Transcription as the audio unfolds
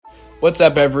What's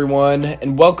up, everyone,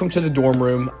 and welcome to the dorm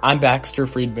room. I'm Baxter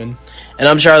Friedman. And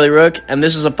I'm Charlie Rook, and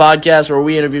this is a podcast where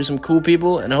we interview some cool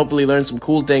people and hopefully learn some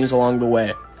cool things along the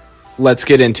way. Let's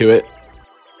get into it.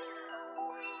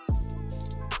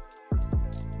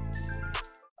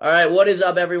 All right, what is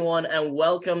up, everyone, and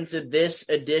welcome to this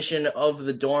edition of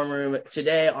the dorm room.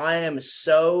 Today, I am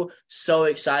so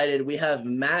excited. We have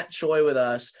Matt Choi with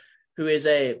us, who is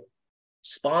a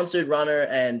sponsored runner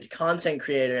and content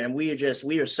creator, and we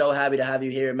are so happy to have you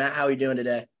here. Matt, how are you doing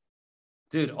today?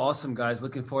 Dude, awesome, guys.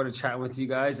 Looking forward to chatting with you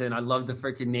guys, and I love the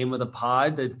freaking name of the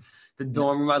pod, the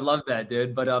dorm room. I love that,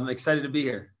 dude, but I'm excited to be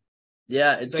here.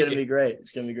 Yeah, it's going to be great.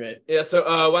 It's going to be great. Yeah,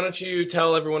 so why don't you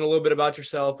tell everyone a little bit about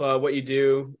yourself, what you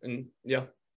do, and yeah.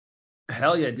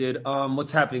 Hell yeah, dude.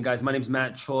 What's happening, guys? My name's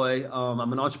Matt Choi.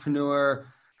 I'm an entrepreneur.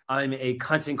 I'm a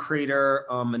content creator,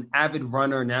 an avid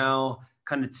runner now,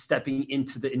 kind of stepping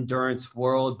into the endurance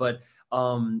world. But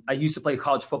I used to play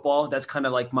college football. That's kind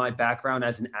of like my background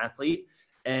as an athlete.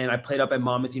 And I played up at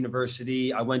Monmouth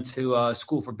University. I went to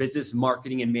school for business,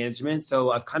 marketing, and management.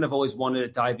 So I've kind of always wanted to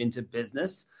dive into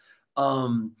business.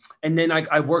 And then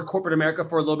I worked corporate America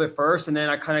for a little bit first, and then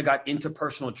I kind of got into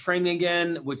personal training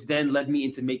again, which then led me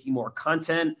into making more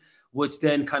content, which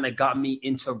then kind of got me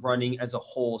into running as a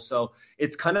whole. So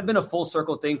it's kind of been a full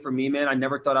circle thing for me, man. I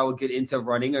never thought I would get into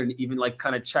running or even like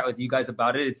kind of chat with you guys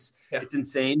about it. It's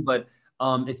insane, but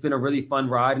it's been a really fun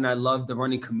ride, and I love the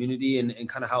running community and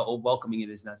kind of how welcoming it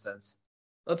is in that sense.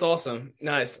 That's awesome.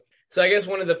 Nice. So I guess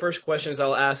one of the first questions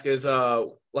I'll ask is,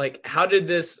 how did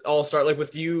this all start? Like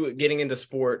with you getting into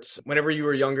sports, whenever you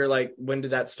were younger, like when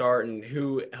did that start and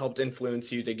who helped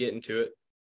influence you to get into it?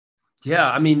 Yeah,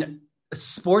 I mean,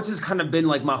 sports has kind of been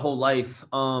like my whole life.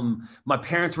 My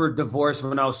parents were divorced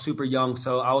when I was super young.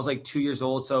 So I was like 2 years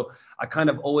old. So I kind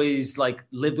of always like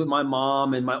lived with my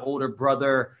mom and my older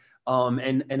brother,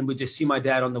 and would just see my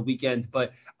dad on the weekends.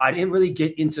 But I didn't really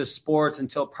get into sports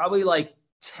until probably like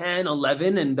 10,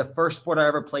 11. And the first sport I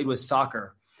ever played was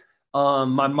soccer.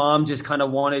 My mom just kind of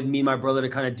wanted me and my brother to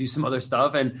kind of do some other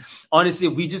stuff. And honestly,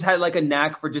 we just had like a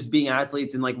knack for just being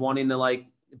athletes and like wanting to like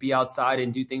be outside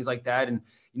and do things like that. And,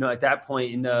 you know, at that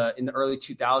point in the early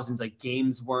 2000s, like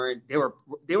games they were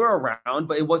around,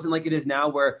 but it wasn't like it is now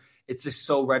where it's just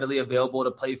so readily available to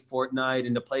play Fortnite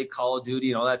and to play Call of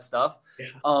Duty and all that stuff.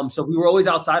 Yeah. So we were always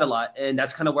outside a lot. And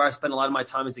that's kind of where I spent a lot of my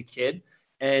time as a kid.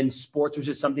 And sports was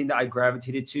just something that I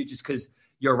gravitated to just because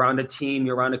you're around a team,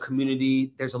 you're around a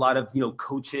community. There's a lot of,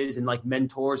 coaches and like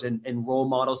mentors and role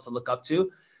models to look up to.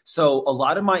 So a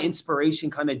lot of my inspiration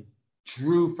kind of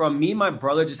drew from me and my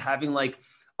brother just having like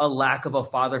a lack of a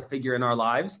father figure in our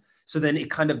lives. So then it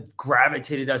kind of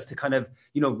gravitated us to kind of,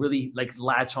 really like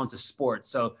latch onto sports.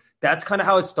 So that's kind of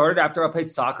how it started. After I played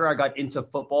soccer, I got into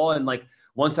football. And like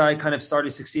once I kind of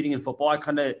started succeeding in football, I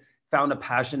kind of found a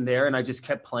passion there, and I just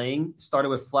kept playing. Started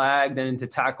with flag, then into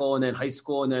tackle, and then high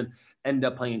school, and then ended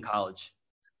up playing in college.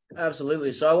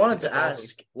 Absolutely. So I wanted to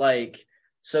ask,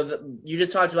 you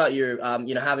just talked about your,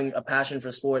 having a passion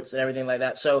for sports and everything like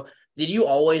that. So did you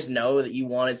always know that you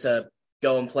wanted to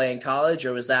go and play in college,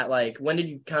 or was that like, when did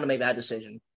you kind of make that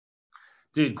decision?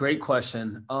 Dude, great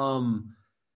question.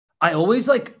 I always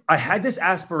I had this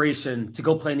aspiration to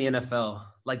go play in the NFL.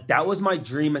 Like that was my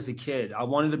dream as a kid. I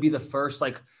wanted to be the first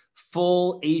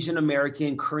full Asian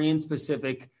American, Korean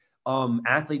specific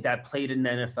athlete that played in the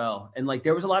NFL. And like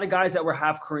there was a lot of guys that were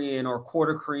half Korean or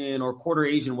quarter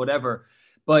Asian, whatever.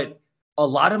 But a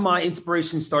lot of my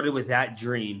inspiration started with that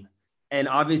dream. And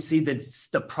obviously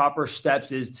the proper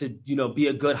steps is to, be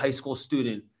a good high school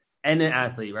student and an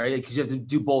athlete, right? Because you have to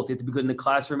do both. You have to be good in the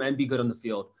classroom and be good on the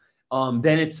field.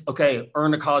 Then it's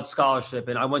earn a college scholarship.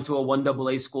 And I went to a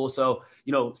 1AA school. So,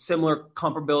 similar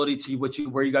comparability to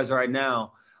where you guys are right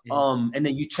now. And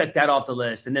then you check that off the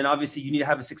list. And then obviously you need to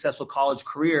have a successful college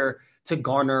career to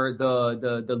garner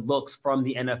the looks from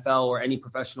the NFL or any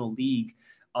professional league.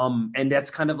 And that's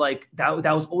kind of like, that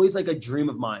was always like a dream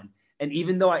of mine. And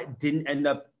even though I didn't end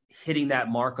up hitting that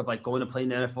mark of like going to play in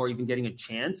the NFL or even getting a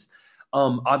chance,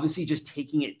 obviously just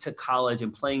taking it to college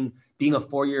and being a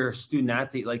 4-year student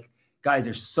athlete, like guys,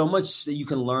 there's so much that you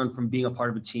can learn from being a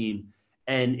part of a team.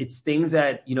 And it's things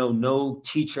that, no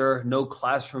teacher, no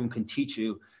classroom can teach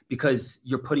you because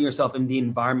you're putting yourself in the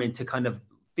environment to kind of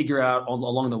figure it out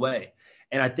along the way.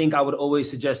 And I think I would always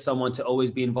suggest someone to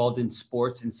always be involved in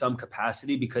sports in some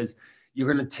capacity because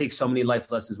you're going to take so many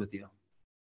life lessons with you.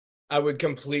 I would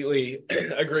completely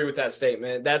agree with that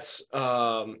statement. That's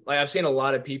I've seen a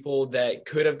lot of people that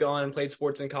could have gone and played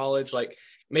sports in college, like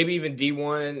maybe even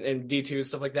D1 and D2,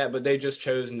 stuff like that, but they just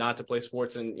chose not to play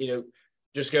sports and,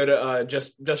 just go to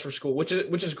just for school, which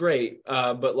is great.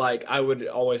 But like I would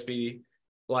always be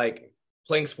like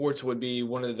playing sports would be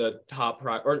one of the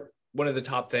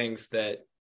top things that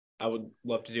I would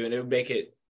love to do, and it would make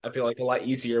it, I feel like, a lot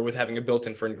easier with having a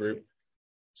built-in friend group.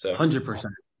 So 100%.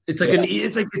 It's like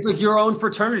it's like your own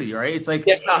fraternity, right? It's like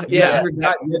you have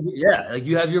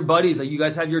you have your buddies, like you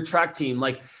guys have your track team,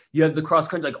 like you have the cross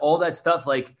country, like all that stuff.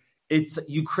 Like it's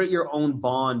you create your own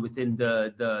bond within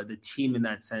the team in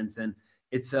that sense, and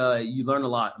it's you learn a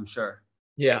lot, I'm sure.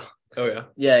 Yeah. Oh yeah.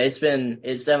 Yeah, it's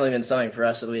definitely been something for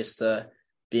us, at least,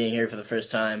 being here for the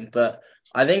first time. But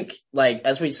I think, like,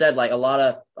 as we said, like a lot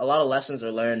of lessons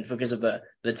are learned because of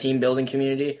the team building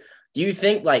community. Do you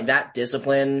think like that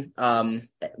discipline,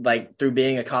 like through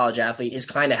being a college athlete, has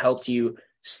kind of helped you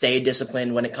stay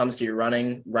disciplined when it comes to your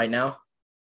running right now?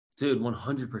 Dude,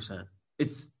 100%.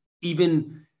 It's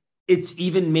even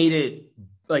made it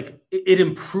like it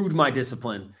improved my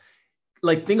discipline.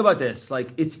 Like, think about this.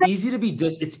 Like, it's easier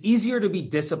to be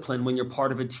disciplined when you're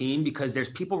part of a team because there's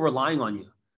people relying on you.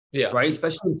 Yeah. Right.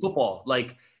 Especially in football.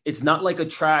 Like, it's not like a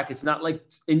track. It's not like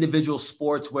individual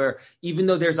sports where even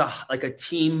though there's a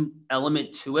team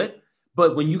element to it,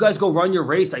 but when you guys go run your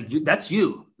race, like that's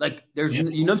you. Like there's, you know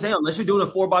what I'm saying? Unless you're doing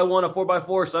a 4x1, a 4x4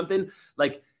 or something,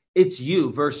 like it's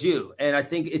you versus you. And I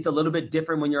think it's a little bit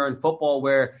different when you're in football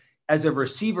where as a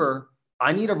receiver,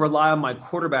 I need to rely on my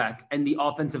quarterback and the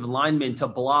offensive lineman to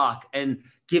block and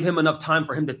give him enough time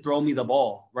for him to throw me the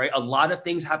ball, right? A lot of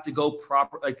things have to go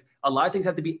proper. Like a lot of things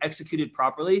have to be executed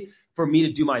properly for me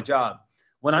to do my job.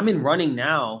 When I'm in running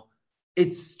now,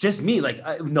 it's just me.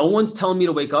 Like no one's telling me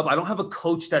to wake up. I don't have a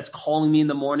coach that's calling me in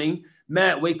the morning.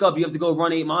 Matt, wake up. You have to go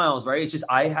run 8 miles, right? It's just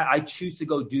I choose to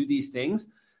go do these things.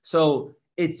 So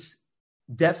it's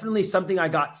definitely something I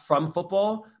got from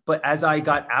football. But as I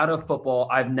got out of football,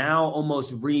 I've now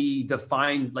almost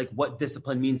redefined like what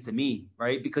discipline means to me,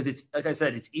 right? Because it's like I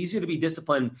said, it's easier to be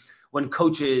disciplined when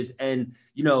coaches and,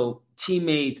 you know,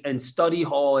 teammates and study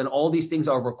hall and all these things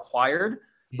are required.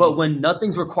 Mm-hmm. But when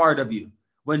nothing's required of you,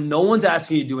 when no one's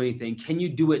asking you to do anything, can you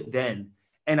do it then?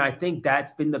 And I think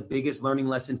that's been the biggest learning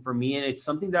lesson for me. And it's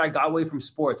something that I got away from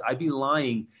sports. I'd be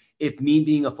lying if me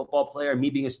being a football player, me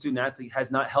being a student athlete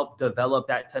has not helped develop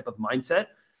that type of mindset.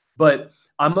 But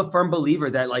I'm a firm believer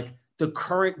that like the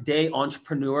current day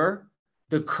entrepreneur,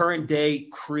 the current day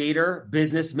creator,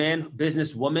 businessman,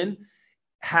 businesswoman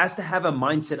has to have a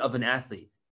mindset of an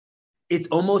athlete. It's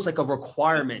almost like a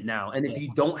requirement now. And if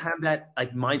you don't have that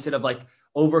like mindset of like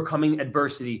overcoming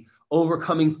adversity,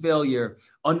 overcoming failure,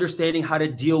 understanding how to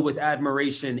deal with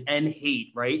admiration and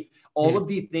hate, right? All of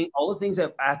the things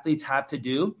that athletes have to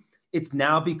do, it's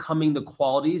now becoming the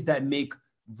qualities that make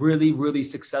really, really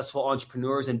successful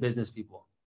entrepreneurs and business people.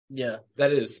 Yeah,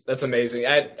 that's amazing.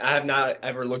 I have not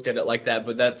ever looked at it like that,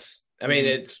 but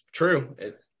it's true.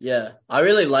 Yeah, I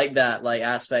really like that like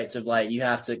aspect of like you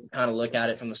have to kind of look at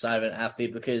it from the side of an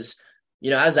athlete because,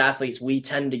 you know, as athletes, we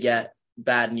tend to get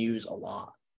bad news a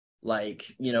lot. Like,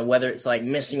 you know, whether it's like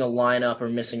missing a lineup or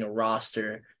missing a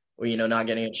roster or, you know, not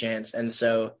getting a chance. And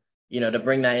so, you know, to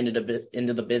bring that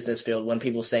into the business field, when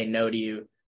people say no to you,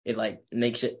 it like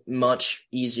makes it much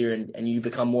easier and you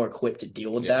become more equipped to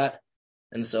deal with that.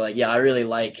 And so, like, yeah, I really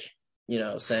like, you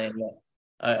know, saying that.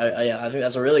 I think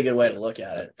that's a really good way to look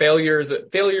at it. Failure's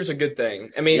a good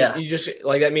thing. I mean, you just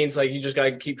like that means like you just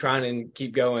gotta keep trying and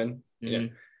keep going.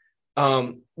 Mm-hmm.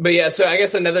 Yeah. But yeah, so I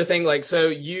guess another thing, like, so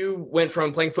you went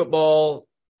from playing football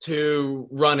to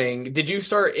running. Did you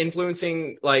start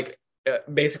influencing like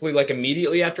basically like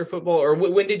immediately after football, or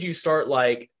when did you start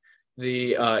like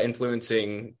the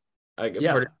influencing? I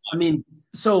mean,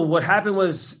 so what happened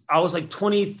was I was like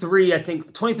 23, I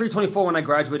think 23, 24 when I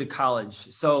graduated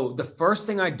college. So the first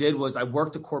thing I did was I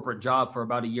worked a corporate job for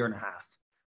about 1.5 years.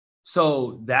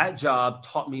 So that job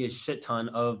taught me a shit ton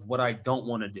of what I don't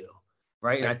want to do.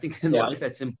 Right. And I think in life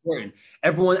that's important.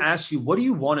 Everyone asks you, what do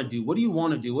you want to do? What do you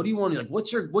want to do? What do you want to like?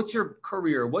 What's your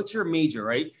career? What's your major?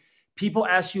 Right. People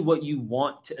ask you what you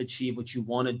want to achieve, what you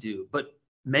want to do. But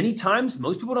many times,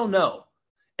 most people don't know.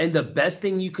 And the best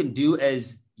thing you can do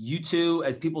as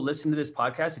people listen to this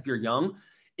podcast, if you're young,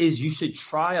 is you should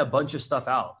try a bunch of stuff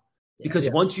out. Because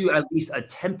once you at least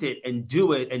attempt it and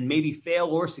do it and maybe fail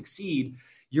or succeed,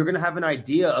 you're going to have an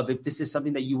idea of if this is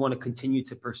something that you want to continue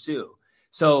to pursue.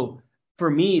 So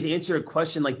for me, to answer your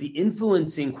question, like the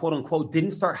influencing, quote unquote,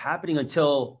 didn't start happening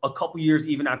until a couple years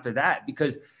even after that.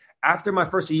 Because after my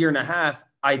first 1.5 years,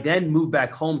 I then moved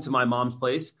back home to my mom's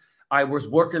place. I was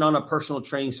working on a personal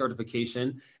training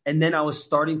certification, and then I was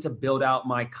starting to build out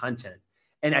my content.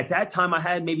 And at that time, I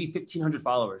had maybe 1,500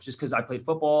 followers just because I played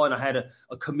football and I had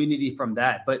a community from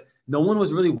that. But no one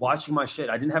was really watching my shit.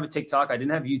 I didn't have a TikTok. I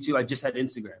didn't have YouTube. I just had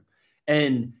Instagram.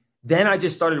 And then I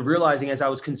just started realizing, as I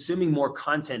was consuming more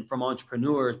content from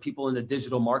entrepreneurs, people in the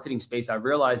digital marketing space, I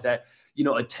realized that,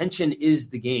 attention is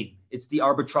the game. It's the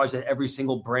arbitrage that every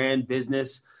single brand,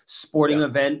 business, sporting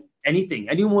event, anything,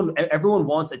 everyone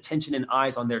wants attention and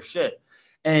eyes on their shit.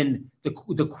 And the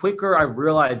quicker I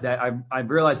realized that, I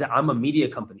realized that I'm a media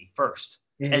company first,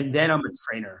 and then I'm a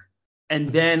trainer, and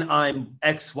then I'm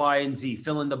X, Y, and Z,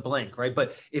 fill in the blank, right?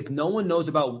 But if no one knows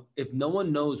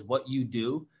what you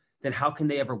do, then how can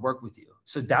they ever work with you?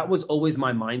 So that was always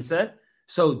my mindset.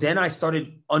 So then I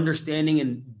started understanding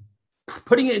and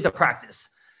putting it into practice,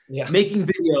 making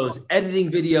videos,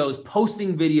 editing videos,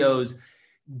 posting videos,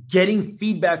 getting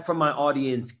feedback from my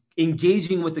audience,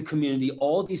 engaging with the community,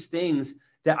 all these things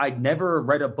that I'd never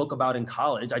read a book about in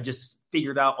college. I just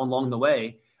figured out along the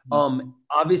way.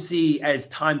 Obviously, as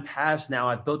time passed now,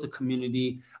 I've built a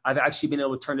community. I've actually been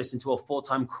able to turn this into a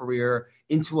full-time career,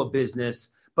 into a business.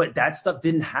 But that stuff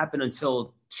didn't happen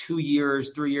until 2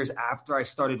 years, 3 years after I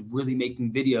started really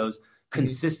making videos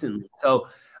consistently. So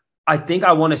I think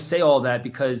I want to say all that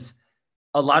because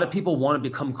a lot of people want to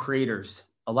become creators.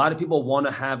 A lot of people want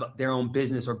to have their own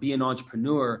business or be an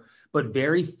entrepreneur, but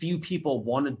very few people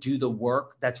want to do the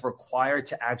work that's required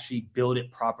to actually build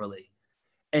it properly.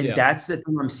 And that's the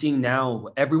thing I'm seeing now.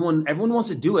 Everyone wants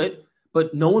to do it,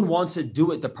 but no one wants to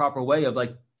do it the proper way of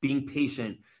like being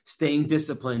patient, staying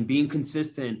disciplined, being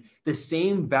consistent. The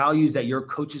same values that your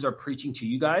coaches are preaching to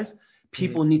you guys,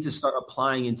 people need to start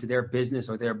applying into their business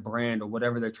or their brand or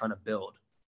whatever they're trying to build.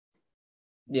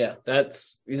 Yeah,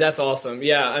 that's awesome.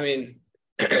 Yeah, I mean,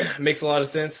 makes a lot of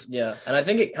sense. Yeah, and I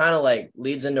think it kind of like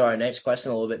leads into our next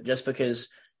question a little bit, just because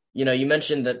you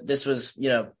mentioned that this was,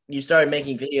 you started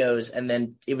making videos and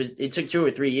then it took 2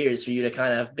 or 3 years for you to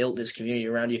kind of have built this community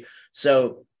around you.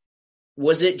 So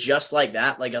was it just like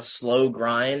that, like a slow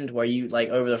grind where you like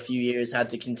over a few years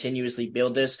had to continuously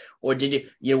build this? Or did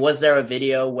was there a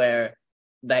video where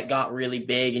that got really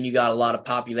big and you got a lot of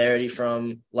popularity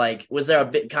from, like, was there a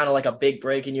bit kind of like a big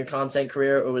break in your content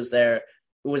career, or was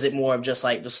it more of just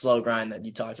like the slow grind that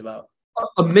you talked about?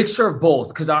 A mixture of both,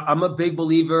 because I'm a big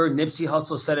believer. Nipsey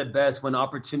Hussle said it best: when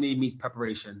opportunity meets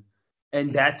preparation.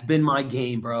 And that's been my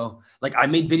game, bro. Like, I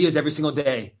made videos every single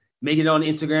day, made it on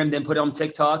Instagram, then put it on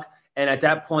TikTok. And at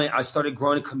that point, I started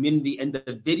growing a community. And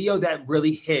the video that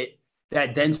really hit,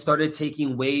 that then started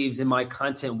taking waves in my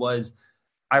content, was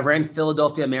I ran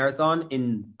Philadelphia Marathon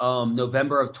in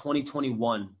November of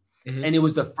 2021. And it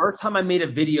was the first time I made a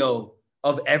video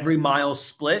of every mile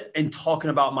split and talking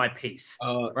about my pace,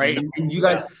 right? And you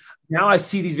guys, now I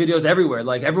see these videos everywhere.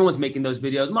 Like, everyone's making those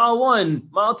videos, mile 1,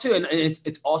 mile 2, and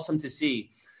it's awesome to see.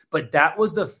 But that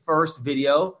was the first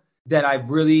video that I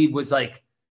really was like,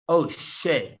 oh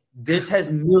shit, this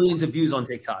has millions of views on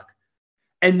TikTok.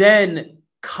 And then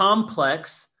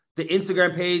Complex, the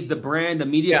Instagram page, the brand, the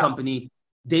media company,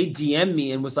 they DM'd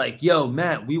me and was like, yo,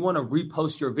 Matt, we want to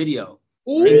repost your video.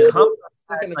 And Complex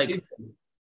had, like,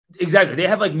 exactly. They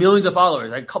have like millions of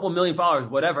followers, like a couple million followers,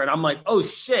 whatever. And I'm like, oh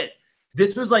shit,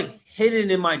 this was like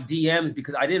hidden in my DMs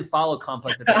because I didn't follow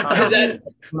Complex at the time.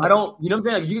 I don't, you know what I'm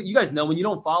saying? Like, you guys know when you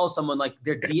don't follow someone, like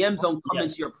their DMs don't come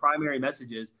into your primary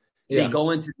messages. They go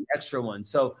into the extra one.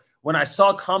 So when I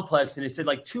saw Complex and it said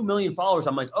like 2 million followers,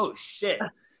 I'm like, oh shit.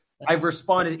 I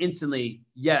responded instantly,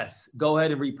 yes, go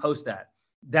ahead and repost that.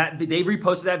 They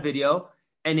reposted that video.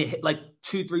 And it hit like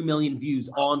 2-3 million views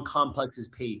on Complex's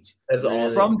page. That's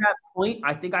awesome. From that point,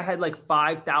 I think I had like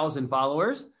 5,000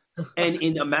 followers. And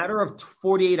in a matter of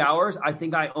 48 hours, I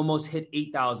think I almost hit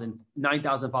 8,000,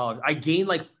 9,000 followers. I gained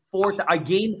like I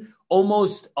gained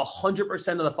almost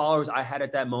 100% of the followers I had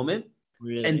at that moment.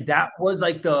 Really? And that was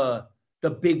like the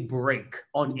big break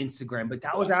on Instagram. But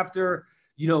that was after,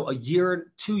 a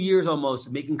year, 2 years almost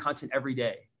making content every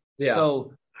day. Yeah.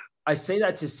 So I say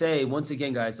that to say, once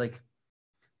again, guys, like,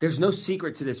 there's no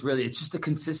secret to this, really. It's just a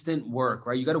consistent work,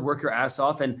 right? You got to work your ass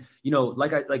off, and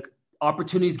like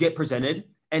opportunities get presented,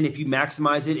 and if you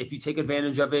maximize it, if you take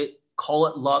advantage of it, call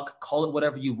it luck, call it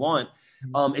whatever you want.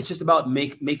 It's just about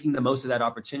making the most of that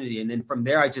opportunity. And then from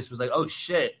there, I just was like, oh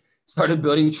shit, started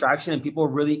building traction, and people were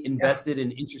really invested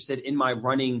and interested in my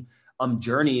running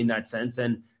journey in that sense,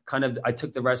 and kind of I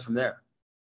took the rest from there.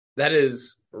 That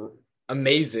is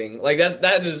amazing. Like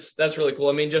that's really cool.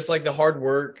 I mean, just like the hard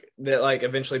work that like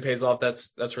eventually pays off.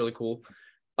 That's really cool.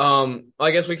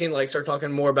 I guess we can like start talking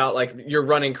more about like your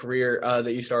running career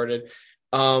that you started.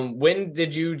 When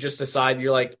did you just decide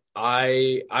you're like,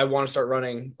 I want to start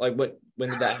running? Like when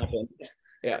did that happen?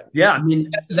 Yeah. I mean,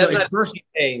 that's not first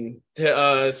thing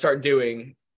to start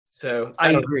doing. So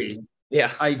I agree.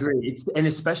 Yeah, I agree. And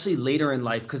especially later in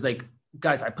life, because like,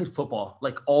 guys, I played football.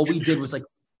 Like, all we did was like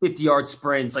 50-yard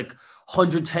sprints, like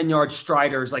 110-yard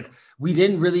striders. Like we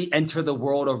didn't really enter the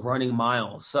world of running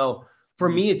miles. So for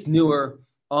me, it's newer.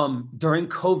 During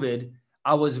COVID,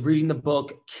 I was reading the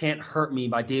book Can't Hurt Me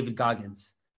by David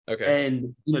Goggins. Okay.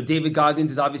 And, David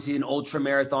Goggins is obviously an ultra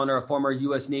marathoner, a former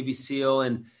U.S. Navy SEAL.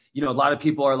 And, a lot of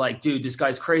people are like, dude, this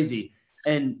guy's crazy.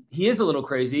 And he is a little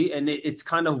crazy. And it's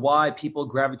kind of why people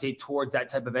gravitate towards that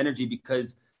type of energy,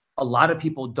 because a lot of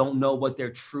people don't know what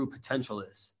their true potential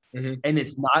is. Mm-hmm. And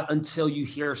it's not until you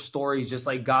hear stories just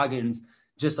like Goggins,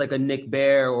 just like a Nick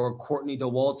Bare or Courtney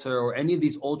DeWalter or any of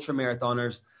these ultra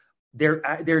marathoners,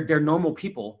 they're normal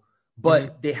people,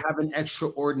 but they have an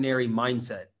extraordinary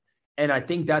mindset. And I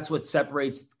think that's what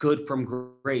separates good from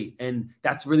great. And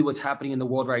that's really what's happening in the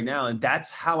world right now. And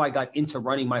that's how I got into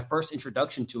running. My first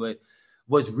introduction to it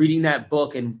was reading that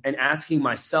book and asking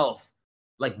myself,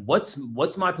 like, what's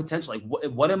my potential? Like,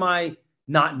 what am I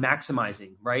not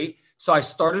maximizing, right? So I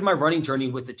started my running journey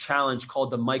with a challenge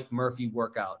called the Mike Murphy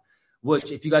workout,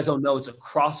 which, if you guys don't know, it's a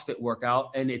CrossFit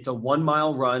workout. And it's a 1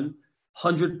 mile run,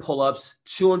 100 pull-ups,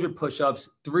 200 push-ups,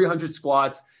 300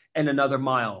 squats, and another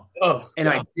mile. Oh, and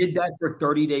wow. I did that for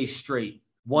 30 days straight.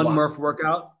 One Murph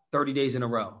workout, 30 days in a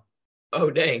row. Oh,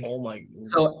 dang. Oh, my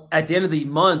God. So at the end of the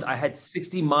month, I had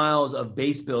 60 miles of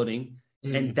base building.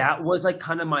 And that was like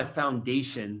kind of my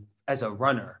foundation as a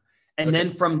runner. And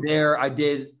then from there, I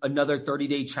did another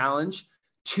 30-day challenge,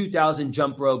 2,000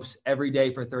 jump ropes every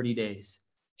day for 30 days.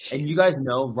 Jeez. And you guys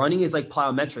know running is like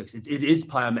plyometrics. It is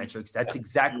plyometrics. That's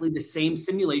exactly the same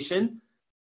simulation.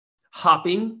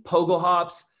 Hopping, pogo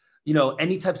hops,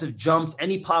 any types of jumps,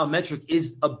 any plyometric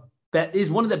is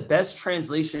one of the best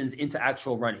translations into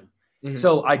actual running. Mm-hmm.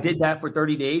 So I did that for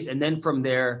 30 days. And then from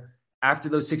there, after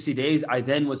those 60 days, I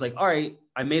then was like, all right,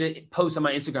 I made a post on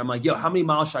my Instagram. I'm like, yo, how many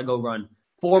miles should I go run?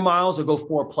 4 miles or go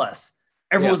 4+?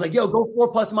 Everyone was like, yo, go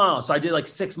 4+ miles. So I did like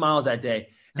 6 miles that day.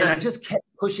 And I just kept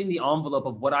pushing the envelope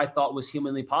of what I thought was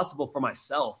humanly possible for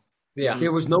myself. Yeah.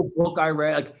 There was no book I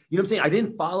read. Like, you know what I'm saying? I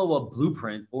didn't follow a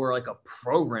blueprint or like a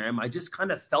program. I just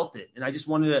kind of felt it. And I just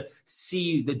wanted to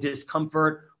see the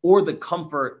discomfort or the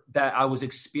comfort that I was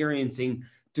experiencing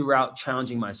throughout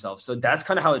challenging myself. So that's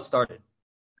kind of how it started.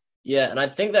 Yeah. And I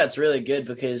think that's really good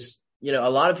because, a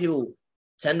lot of people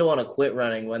tend to want to quit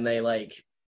running when they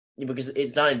because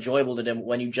it's not enjoyable to them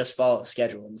when you just follow a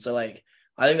schedule. And so I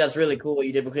think that's really cool what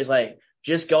you did because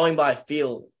just going by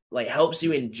feel helps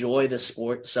you enjoy the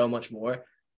sport so much more.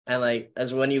 And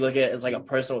as when you look at it as a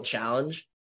personal challenge,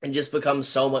 it just becomes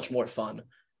so much more fun.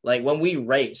 When we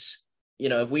race,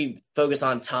 if we focus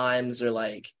on times or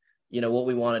what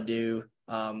we want to do,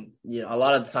 a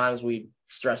lot of the times we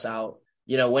stress out,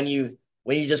 when you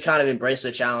just kind of embrace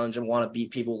the challenge and want to beat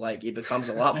people, it becomes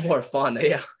a lot more fun.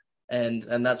 Yeah.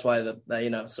 And that's why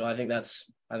so I think that's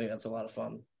a lot of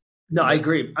fun. No, I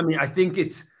agree. I mean, I think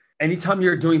it's anytime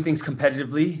you're doing things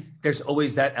competitively, there's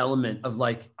always that element of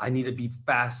I need to be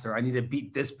faster. I need to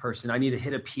beat this person. I need to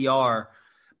hit a PR.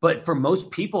 But for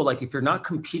most people, if you're not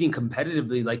competing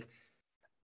competitively,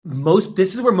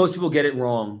 this is where most people get it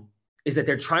wrong, is that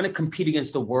they're trying to compete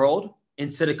against the world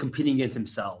instead of competing against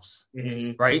themselves.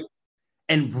 Mm-hmm. Right.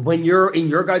 And when you're in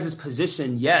your guys'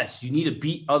 position, yes, you need to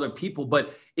beat other people.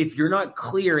 But if you're not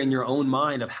clear in your own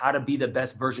mind of how to be the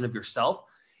best version of yourself,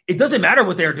 it doesn't matter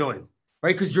what they're doing,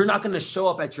 right? Because you're not going to show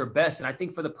up at your best. And I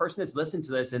think for the person that's listening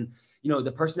to this and,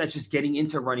 the person that's just getting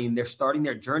into running, they're starting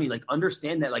their journey,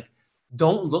 understand that,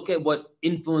 don't look at what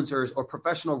influencers or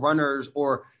professional runners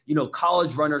or,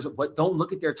 college runners, don't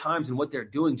look at their times and what they're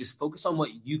doing. Just focus on what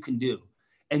you can do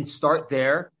and start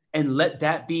there. And let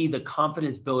that be the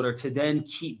confidence builder to then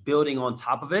keep building on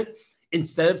top of it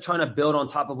instead of trying to build on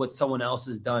top of what someone else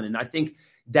has done. And I think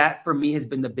that for me has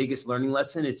been the biggest learning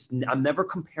lesson. I'm never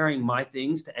comparing my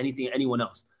things to anyone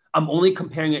else. I'm only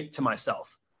comparing it to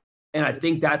myself. And I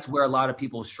think that's where a lot of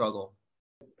people struggle.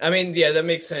 I mean, yeah, that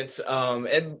makes sense.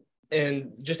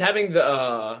 And just having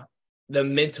the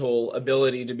mental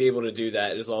ability to be able to do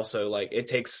that is also it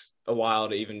takes a while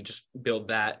to even just build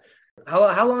that.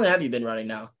 How long have you been running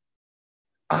now?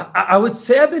 I would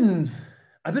say I've been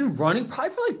running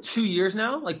probably for 2 years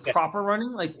now, proper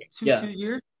running, two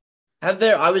years.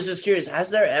 I was just curious,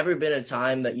 has there ever been a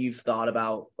time that you've thought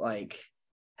about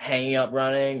hanging up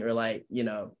running or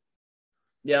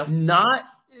yeah?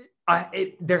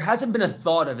 There hasn't been a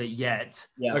thought of it yet.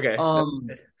 Yeah. Okay.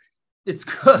 It's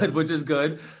good, which is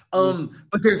good.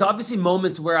 But there's obviously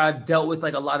moments where I've dealt with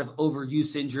a lot of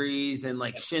overuse injuries and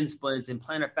shin splints and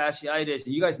plantar fasciitis,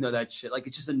 and you guys know that shit.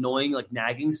 It's just annoying,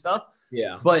 nagging stuff.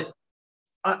 Yeah. But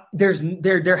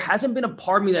there hasn't been a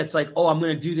part of me that's oh, I'm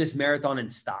gonna do this marathon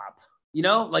and stop.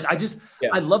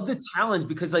 I love the challenge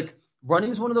because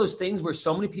running is one of those things where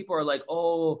so many people are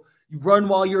oh, you run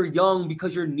while you're young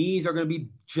because your knees are going to be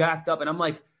jacked up. And I'm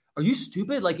like, are you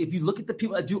stupid? Like, if you look at the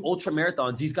people that do ultra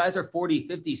marathons, these guys are 40,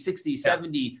 50, 60,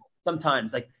 70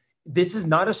 sometimes. Like, this is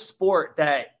not a sport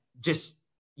that just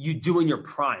you do in your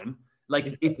prime.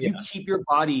 Like, if you keep your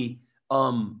body,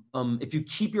 if you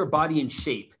keep your body in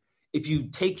shape, if you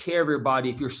take care of your body,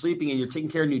 if you're sleeping and you're taking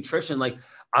care of nutrition, like,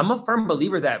 I'm a firm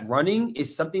believer that running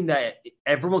is something that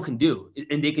everyone can do,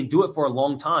 and they can do it for a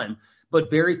long time. But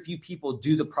very few people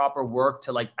do the proper work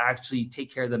to like actually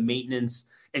take care of the maintenance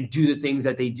and do the things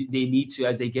that they need to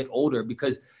as they get older.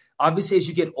 Because obviously, as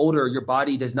you get older, your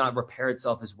body does not repair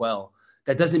itself as well.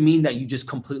 That doesn't mean that you just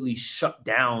completely shut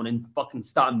down and fucking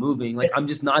stop moving. Like, I'm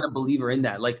just not a believer in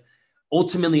that. Like,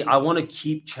 ultimately, I want to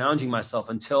keep challenging myself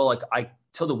until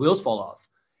till the wheels fall off.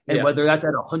 And whether that's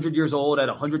at 100 years old, at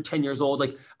 110 years old,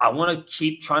 like, I want to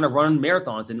keep trying to run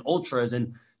marathons and ultras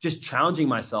and just challenging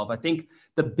myself. I think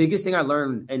the biggest thing I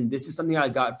learned, and this is something I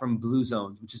got from Blue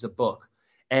Zones, which is a book.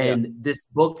 And this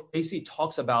book basically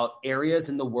talks about areas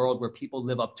in the world where people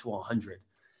live up to 100.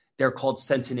 They're called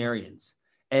centenarians.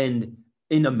 And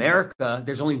in America,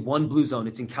 there's only one Blue Zone.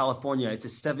 It's in California. It's a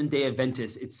 7-day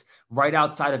Adventist. It's right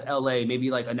outside of LA,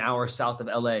 maybe like an hour south of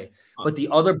LA. But the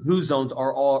other Blue Zones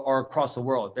are across the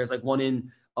world. There's like one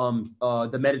in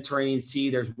the Mediterranean Sea.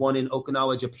 There's one in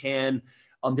Okinawa, Japan.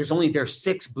 There's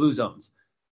 6 Blue Zones.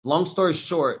 Long story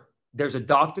short, there's a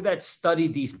doctor that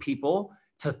studied these people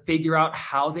to figure out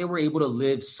how they were able to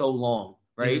live so long,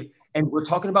 right? Mm-hmm. And we're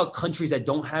talking about countries that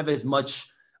don't have as much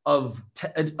of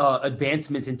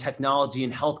advancements in technology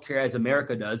and healthcare as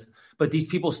America does, but these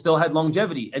people still had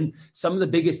longevity. And some of the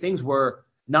biggest things were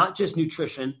not just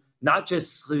nutrition, not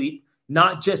just sleep,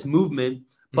 not just movement,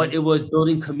 but it was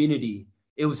building community.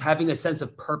 It was having a sense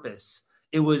of purpose.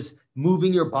 It was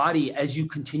moving your body as you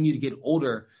continue to get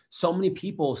older. So many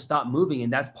people stop moving,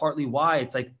 and that's partly why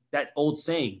it's like that old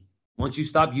saying, once you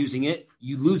stop using it,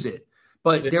 you lose it.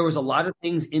 But there was a lot of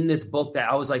things in this book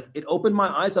that I was like, it opened my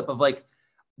eyes up of like,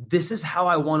 this is how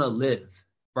I want to live,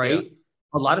 right? Yeah.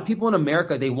 A lot of people in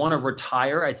America, they want to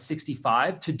retire at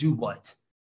 65 to do what?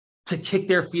 To kick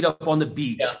their feet up on the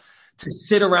beach, to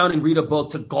sit around and read a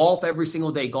book, to golf every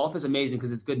single day. Golf is amazing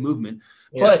because it's good movement,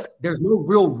 but there's no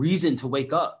real reason to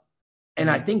wake up. And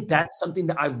I think that's something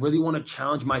that I really want to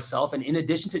challenge myself. And in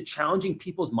addition to challenging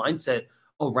people's mindset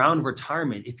around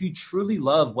retirement, if you truly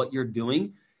love what you're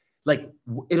doing, like,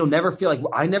 it'll never feel like,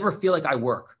 I never feel like I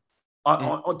work.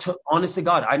 Honest to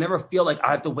God, I never feel like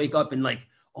I have to wake up and like,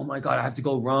 oh my God, I have to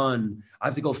go run. I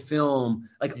have to go film.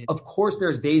 Like, of course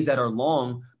there's days that are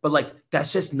long, but like,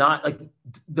 that's just not like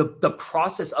the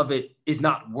process of it is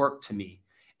not work to me.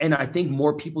 And I think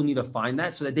more people need to find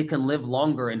that so that they can live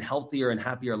longer and healthier and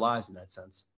happier lives in that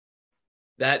sense.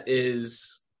 That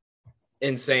is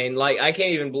insane. Like, I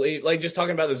can't even believe, like, just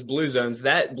talking about this Blue Zones,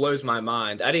 that blows my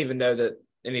mind. I didn't even know that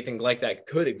anything like that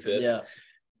could exist. Yeah.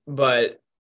 But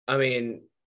I mean,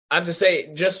 I have to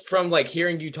say, just from like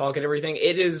hearing you talk and everything,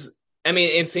 it is, I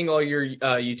mean, and seeing all your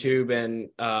YouTube and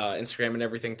Instagram and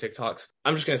everything, TikToks,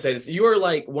 I'm just going to say this. You are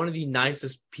like one of the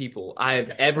nicest people I have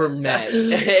ever met.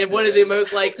 And one of the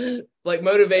most like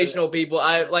motivational people.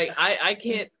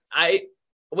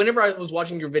 Whenever I was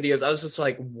watching your videos, I was just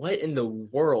like, what in the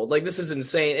world? Like, this is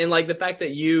insane. And like the fact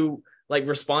that you like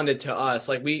responded to us,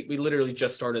 like we literally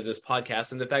just started this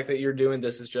podcast, and the fact that you're doing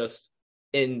this is just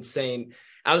insane.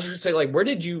 I was just saying, like, where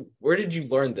did you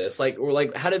learn this? Like, or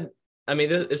like,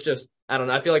 this it's just, I don't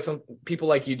know. I feel like some people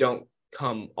like you don't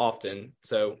come often.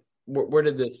 So how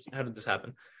did this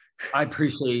happen? I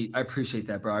appreciate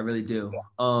that, bro. I really do.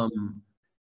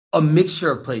 A mixture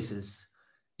of places.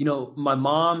 You know, my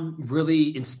mom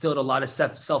really instilled a lot of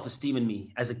self-esteem in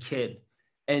me as a kid.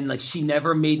 And like, she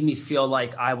never made me feel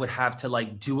like I would have to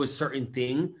like do a certain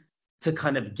thing to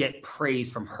kind of get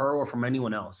praise from her or from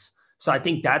anyone else. So I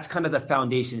think that's kind of the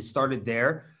foundation. It started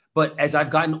there. But as I've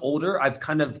gotten older, I've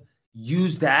kind of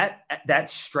used that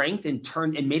strength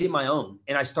and made it my own.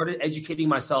 And I started educating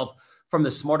myself from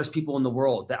the smartest people in the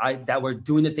world that were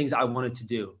doing the things I wanted to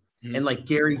do. Mm-hmm. And like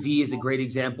Gary Vee is a great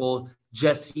example.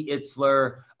 Jesse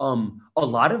Itzler. A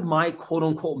lot of my quote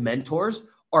unquote mentors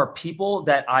are people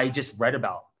that I just read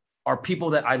about, are people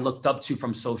that I looked up to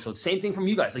from social. Same thing from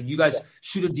you guys. Like, you guys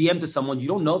shoot a DM to someone, you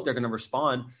don't know if they're going to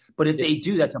respond, but if they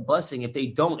do, that's a blessing. If they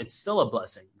don't, it's still a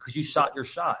blessing because you shot your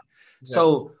shot. Yeah.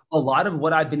 So a lot of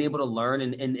what I've been able to learn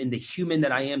and the human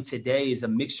that I am today is a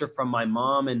mixture from my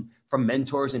mom and from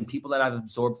mentors and people that I've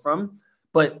absorbed from.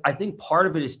 But I think part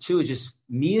of it is just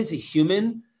me as a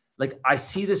human. Like, I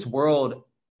see this world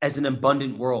as an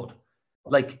abundant world.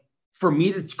 Like, for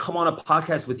me to come on a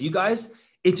podcast with you guys,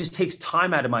 it just takes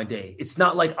time out of my day. It's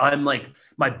not like I'm like,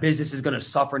 my business is going to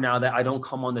suffer now that I don't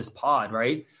come on this pod,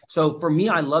 right? So for me,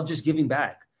 I love just giving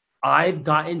back. I've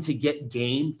gotten to get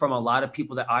game from a lot of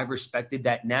people that I've respected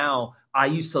that now I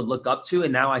used to look up to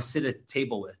and now I sit at the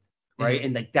table with, right? Mm-hmm.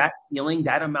 And like that feeling,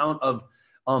 that amount of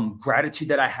gratitude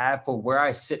that I have for where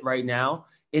I sit right now,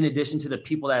 in addition to the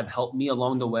people that have helped me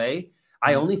along the way,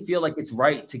 I only feel like it's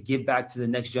right to give back to the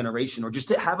next generation or just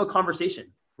to have a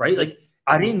conversation, right? Like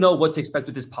I didn't know what to expect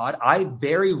with this pod. I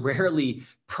very rarely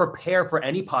prepare for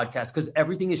any podcast because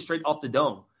everything is straight off the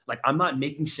dome. Like I'm not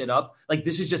making shit up. Like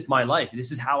this is just my life.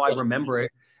 This is how I remember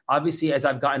it. Obviously, as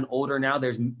I've gotten older now,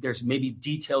 there's maybe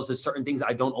details of certain things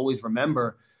I don't always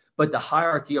remember. But the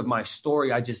hierarchy of my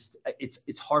story,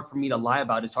 it's hard for me to lie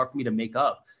about. It's hard for me to make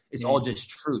up. It's all just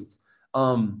truth.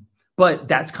 But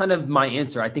that's kind of my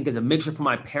answer. I think it's a mixture from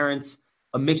my parents,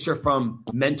 a mixture from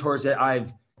mentors that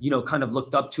I've, kind of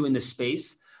looked up to in this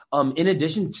space. In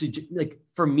addition to like,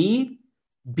 for me,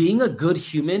 being a good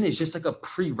human is just like a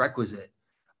prerequisite.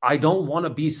 I don't want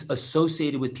to be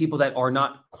associated with people that are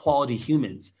not quality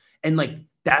humans. And like,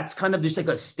 that's kind of just like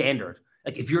a standard.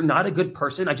 Like, if you're not a good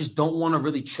person, I just don't want to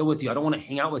really chill with you. I don't want to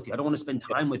hang out with you. I don't want to spend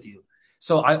time with you.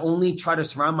 So I only try to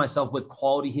surround myself with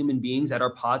quality human beings that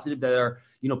are positive, that are,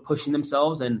 pushing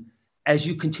themselves. And as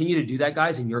you continue to do that,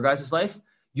 guys, in your guys' life,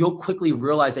 you'll quickly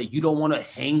realize that you don't want to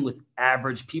hang with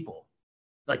average people.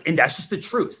 Like, and that's just the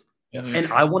truth. Yeah.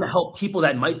 And I want to help people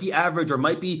that might be average or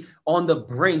might be on the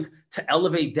brink to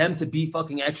elevate them to be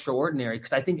fucking extraordinary.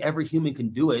 Because I think every human can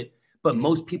do it, but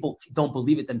most people don't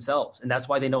believe it themselves. And that's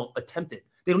why they don't attempt it.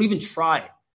 They don't even try.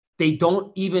 They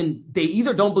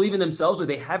either don't believe in themselves or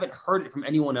they haven't heard it from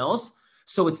anyone else.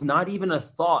 So it's not even a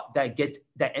thought that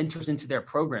enters into their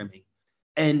programming.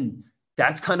 And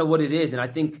that's kind of what it is. And I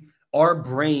think our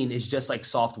brain is just like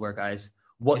software, guys.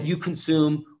 What you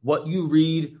consume, what you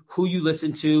read, who you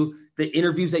listen to, the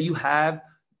interviews that you have,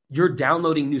 you're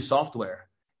downloading new software.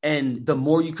 And the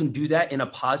more you can do that in a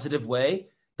positive way,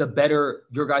 the better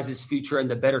your guys' future and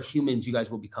the better humans you guys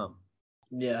will become.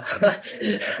 Yeah,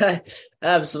 I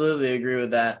absolutely agree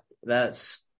with that.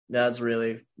 That's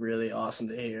really, really awesome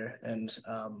to hear. And,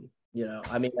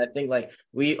 I mean, I think like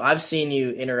I've seen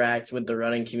you interact with the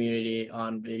running community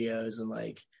on videos and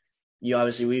like you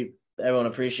obviously everyone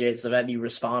appreciates the fact you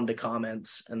respond to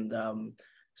comments and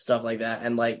stuff like that.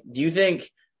 And like, do you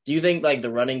think like the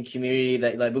running community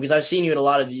that like, because I've seen you in a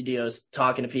lot of videos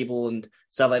talking to people and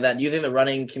stuff like that. Do you think the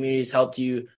running community has helped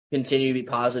you continue to be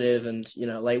positive? And,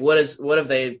 like what have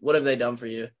they done for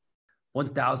you?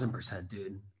 1000%,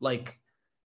 dude. Like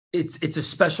it's a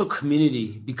special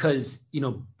community because,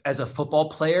 as a football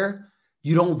player,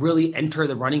 you don't really enter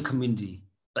the running community.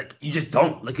 Like you just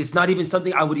don't. Like it's not even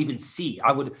something I would even see.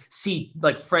 I would see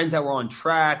like friends that were on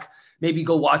track, maybe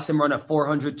go watch them run a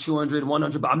 400, 200,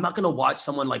 100, but I'm not going to watch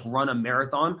someone like run a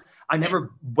marathon. I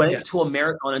never went to a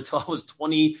marathon until I was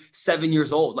 27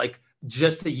 years old. Like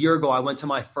just a year ago, I went to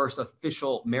my first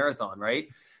official marathon, right?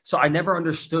 So I never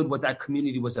understood what that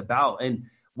community was about. And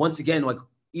once again, like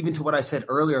even to what I said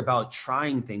earlier about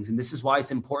trying things, and this is why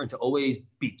it's important to always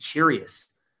be curious,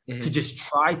 to just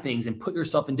try things and put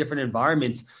yourself in different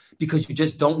environments because you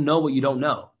just don't know what you don't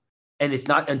know. And it's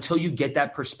not until you get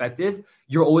that perspective,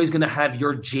 you're always going to have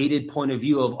your jaded point of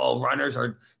view of, oh, runners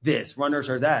are this, runners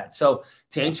are that. So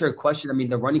to answer your question, I mean,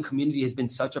 the running community has been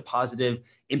such a positive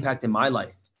impact in my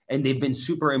life. And they've been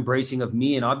super embracing of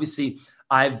me. And obviously,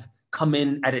 I've come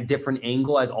in at a different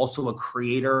angle as also a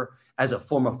creator, as a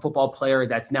former football player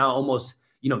that's now almost,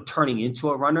 turning into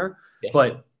a runner. Yeah.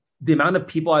 But the amount of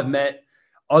people I've met,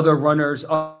 other runners,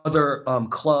 other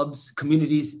clubs,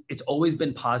 communities, it's always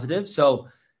been positive. So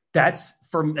that's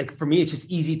for me, it's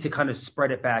just easy to kind of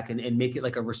spread it back and make it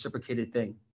like a reciprocated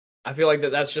thing. I feel like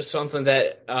that's just something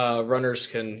that runners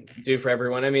can do for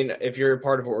everyone. I mean, if you're a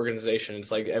part of an organization,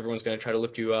 it's like everyone's going to try to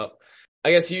lift you up.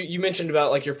 I guess you mentioned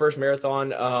about like your first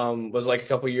marathon was like a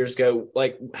couple of years ago.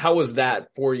 Like, how was that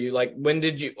for you? Like, when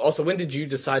did you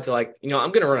decide to like, I'm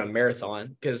going to run a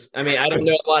marathon? Because I mean, I don't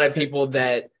know a lot of people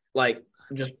that like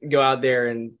just go out there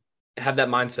and have that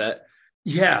mindset.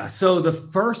 Yeah. So the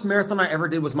first marathon I ever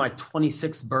did was my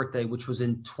 26th birthday, which was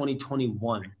in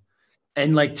 2021.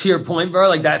 And like, to your point, bro,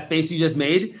 like that face you just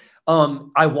made,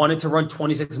 I wanted to run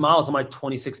 26 miles on my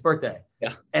 26th birthday.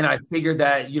 Yeah. And I figured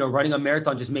that, running a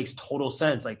marathon just makes total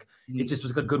sense. Like it just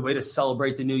was a good way to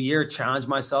celebrate the new year, challenge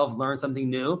myself, learn something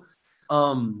new.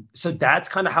 So that's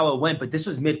kind of how it went. But this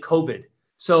was mid-COVID.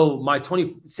 So my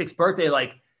 26th birthday,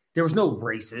 like there was no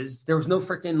races. There was no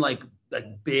freaking like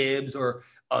bibs or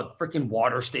freaking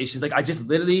water stations. Like I just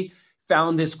literally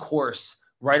found this course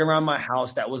right around my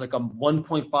house that was like a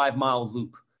 1.5 mile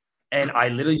loop. And I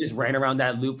literally just ran around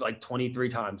that loop like 23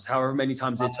 times, however many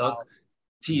times it took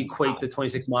to equate the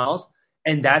 26 miles.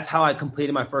 And that's how I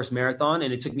completed my first marathon.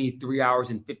 And it took me 3 hours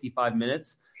and 55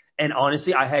 minutes. And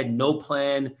honestly, I had no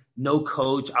plan, no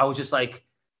coach. I was just like,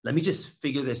 let me just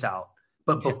figure this out.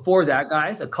 But before that,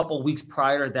 guys, a couple weeks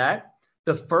prior to that,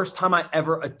 the first time I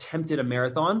ever attempted a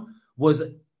marathon was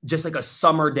just like a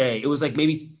summer day. It was like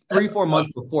maybe 3-4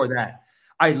 months before that.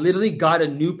 I literally got a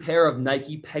new pair of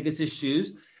Nike Pegasus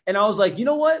shoes. And I was like, you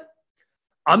know what?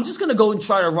 I'm just going to go and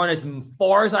try to run as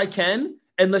far as I can.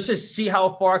 And let's just see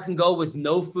how far I can go with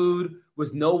no food,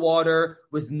 with no water,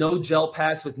 with no gel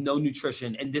packs, with no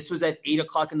nutrition. And this was at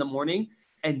 8:00 in the morning.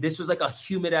 And this was like a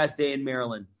humid ass day in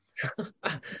Maryland.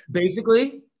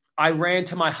 Basically, I ran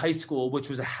to my high school, which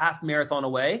was a half marathon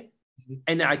away.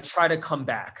 And then I tried to come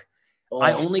back.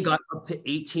 I only got up to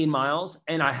 18 miles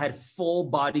and I had full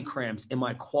body cramps in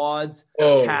my quads,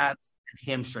 calves, and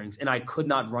hamstrings. And I could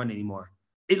not run anymore.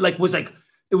 It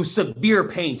was severe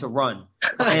pain to run.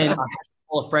 And I had to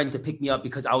call a friend to pick me up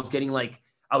because I was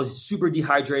I was super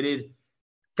dehydrated,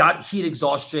 got heat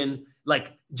exhaustion,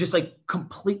 just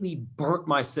completely burnt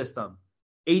my system.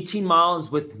 18 miles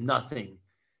with nothing.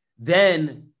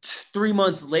 Then 3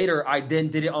 months later, I then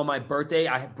did it on my birthday.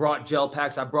 I brought gel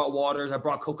packs. I brought waters. I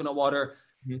brought coconut water.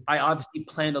 I obviously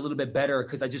planned a little bit better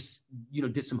because I just,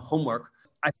 did some homework.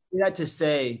 I say that to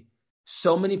say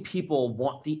so many people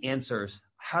want the answers.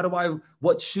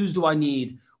 What shoes do I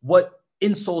need? What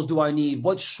insoles do I need?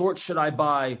 What shorts should I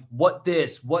buy? What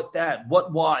this, what that,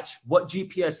 what watch, what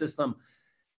GPS system?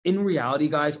 In reality,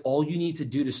 guys, all you need to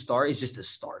do to start is just to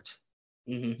start.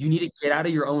 You need to get out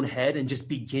of your own head and just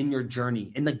begin your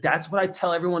journey. And that's what I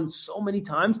tell everyone so many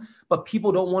times, but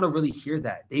people don't want to really hear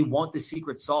that. They want the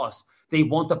secret sauce. They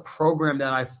want the program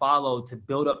that I follow to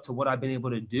build up to what I've been able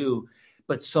to do.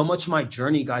 But so much of my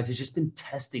journey, guys, has just been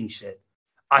testing shit.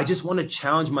 I just want to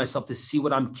challenge myself to see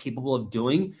what I'm capable of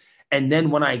doing. And then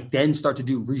when I then start to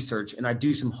do research and I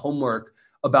do some homework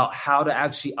about how to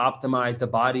actually optimize the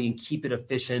body and keep it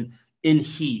efficient in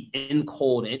heat, in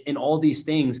cold, in all these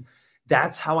things,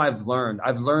 that's how I've learned.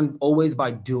 I've learned always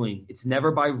by doing. It's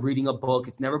never by reading a book.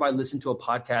 It's never by listening to a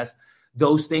podcast.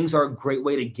 Those things are a great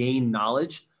way to gain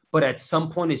knowledge. But at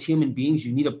some point as human beings,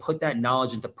 you need to put that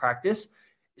knowledge into practice,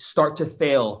 start to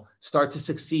fail, start to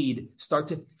succeed, start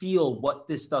to feel what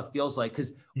this stuff feels like.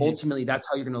 Because ultimately, that's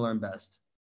how you're going to learn best.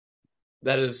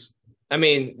 That is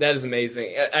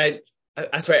amazing.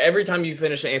 I swear, every time you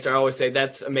finish an answer, I always say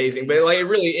that's amazing. But it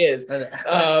really is. But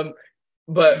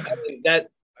I mean,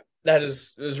 that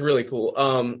is really cool.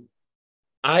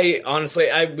 I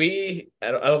honestly, I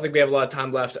don't think we have a lot of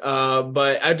time left.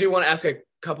 But I do want to ask a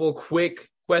couple quick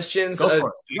questions. Go for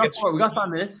it. We got 5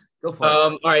 minutes. Go for it.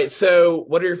 All right. So,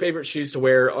 what are your favorite shoes to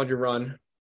wear on your run?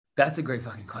 That's a great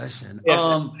fucking question.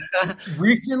 Yeah.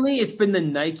 Recently, it's been the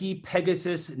Nike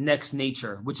Pegasus Next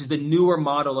Nature, which is the newer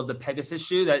model of the Pegasus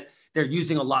shoe that they're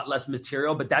using a lot less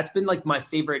material. But that's been my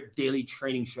favorite daily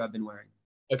training shoe I've been wearing.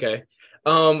 Okay.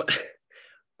 All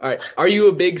right. Are you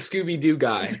a big Scooby-Doo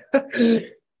guy?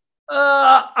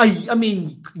 I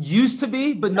mean, used to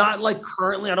be, but not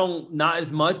currently. Not as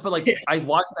much, but I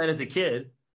watched that as a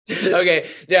kid. Okay.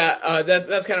 Yeah.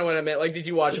 That's kind of what I meant. Did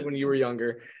you watch it when you were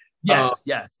younger?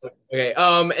 Yes. Okay.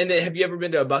 And then have you ever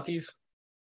been to a Buc-ee's?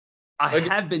 I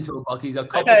have been to a Buc-ee's a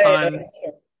couple times.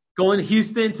 Going to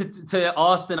Houston to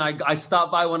Austin, I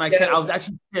stopped by when I can. I was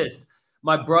actually pissed.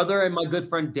 My brother and my good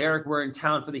friend Derek were in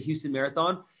town for the Houston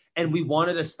Marathon, and we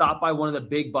wanted to stop by one of the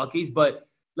big Buc-ee's, but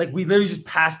we literally just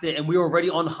passed it, and we were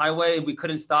already on the highway, and we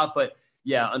couldn't stop. But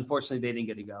yeah, unfortunately, they didn't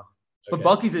get to go. Okay. But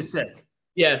Buc-ee's is sick.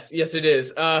 Yes, it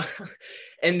is.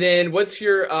 And then what's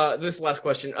your this is the last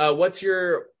question. What's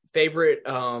your favorite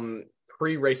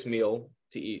pre-race meal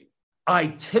to eat? I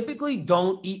typically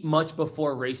don't eat much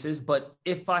before races, but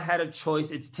if I had a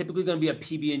choice, it's typically going to be a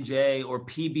PB&J or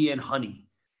PB and honey.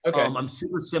 Okay. I'm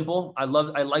super simple. I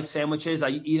like sandwiches. I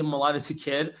eat them a lot as a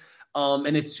kid.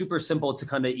 And it's super simple to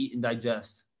kind of eat and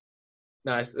digest.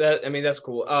 Nice. That's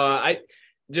cool. I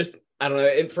don't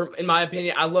know. In my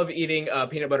opinion, I love eating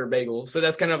peanut butter bagel. So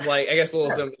that's kind of I guess a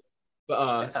little simple.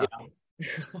 But yeah.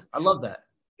 I love that.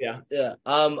 Yeah. Yeah.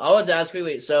 I wanted to ask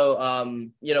quickly. So,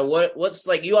 what's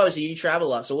you obviously you travel a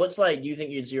lot. So what's you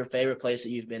think is your favorite place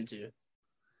that you've been to?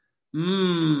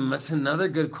 That's another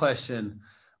good question.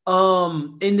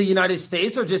 In the United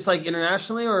States or just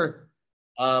internationally or?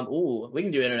 We can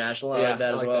do international. I like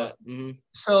that as well. Mm-hmm.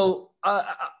 So,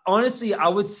 honestly, I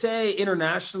would say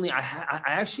internationally, I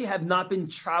actually have not been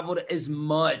traveled as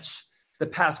much the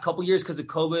past couple years because of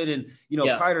COVID. And,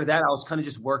 prior to that, I was kind of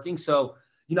just working. So,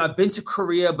 I've been to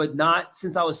Korea, but not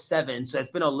since I was 7. So it's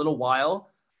been a little while.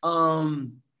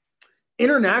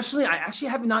 Internationally, I actually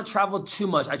have not traveled too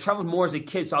much. I traveled more as a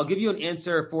kid, so I'll give you an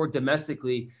answer for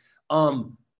domestically.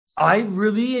 I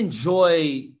really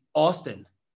enjoy Austin.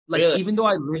 Like, Really? even though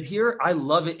I live here, I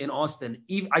love it in Austin.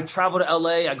 Even, I travel to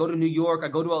LA, I go to New York, I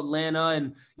go to Atlanta,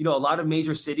 and a lot of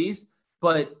major cities.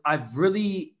 But I've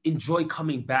really enjoyed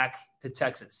coming back to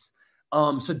Texas.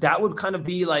 So that would kind of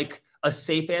be like a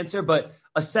safe answer. But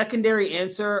a secondary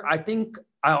answer, I think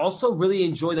I also really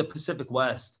enjoy the Pacific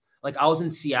West. Like, I was in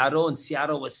Seattle, and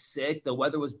Seattle was sick. The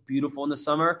weather was beautiful in the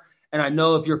summer. And I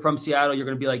know if you're from Seattle, you're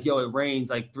going to be like, yo, it rains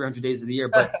like 300 days of the year.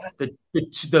 But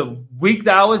the week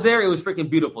that I was there, it was freaking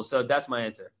beautiful. So that's my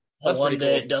answer. That's one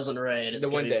day cool. It doesn't rain. It's The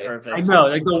one day. perfect. I know,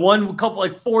 like the one couple,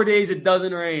 like 4 days, it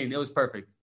doesn't rain. It was perfect.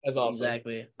 That's awesome.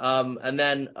 Exactly. And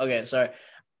then, okay, sorry.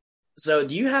 So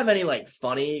do you have any like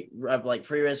funny like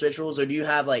pre-race rituals, or do you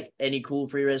have like any cool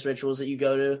pre-race rituals that you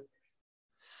go to?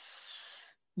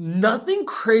 Nothing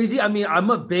crazy. I mean, I'm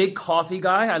a big coffee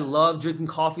guy. I love drinking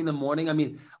coffee in the morning. I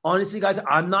mean, honestly, guys,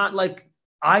 I'm not like,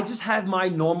 I just have my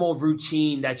normal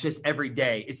routine that's just every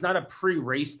day. It's not a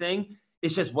pre-race thing.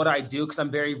 It's just what I do because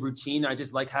I'm very routine. I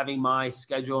just like having my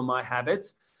schedule and my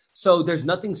habits. So there's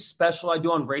nothing special I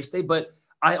do on race day, but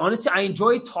I honestly, I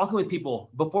enjoy talking with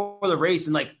people before the race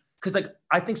and like, because like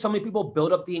I think so many people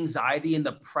build up the anxiety and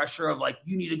the pressure of like,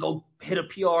 you need to go hit a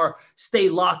PR, stay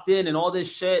locked in and all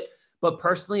this shit. But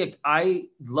personally, like, I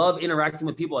love interacting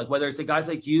with people, like whether it's the guys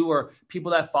like you or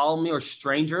people that follow me or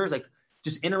strangers, like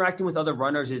just interacting with other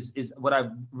runners is what I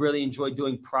really enjoy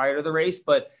doing prior to the race.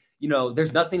 But,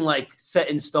 there's nothing like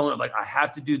set in stone of like, I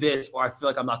have to do this or I feel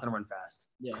like I'm not going to run fast.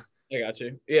 Yeah. I got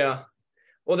you. Yeah.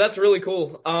 Well, that's really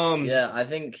cool. Yeah, I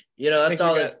think, that's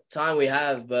all the time we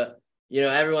have. But,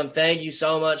 everyone, thank you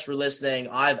so much for listening.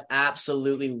 I've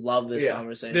absolutely loved this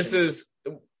conversation. This is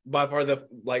by far the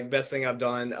best thing I've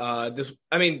done.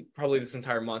 Probably this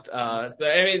entire month.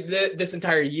 This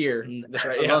entire year. That's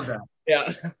right. I love that.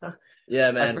 Yeah.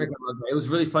 Yeah, man. I freaking love that. It was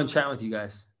really fun chatting with you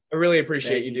guys. I really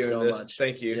appreciate you doing so this. much.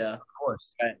 Thank you. Yeah, of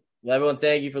course. All right. Well, everyone,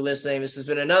 thank you for listening. This has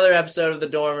been another episode of The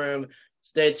Dorm Room.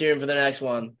 Stay tuned for the next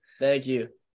one. Thank you.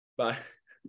 Bye.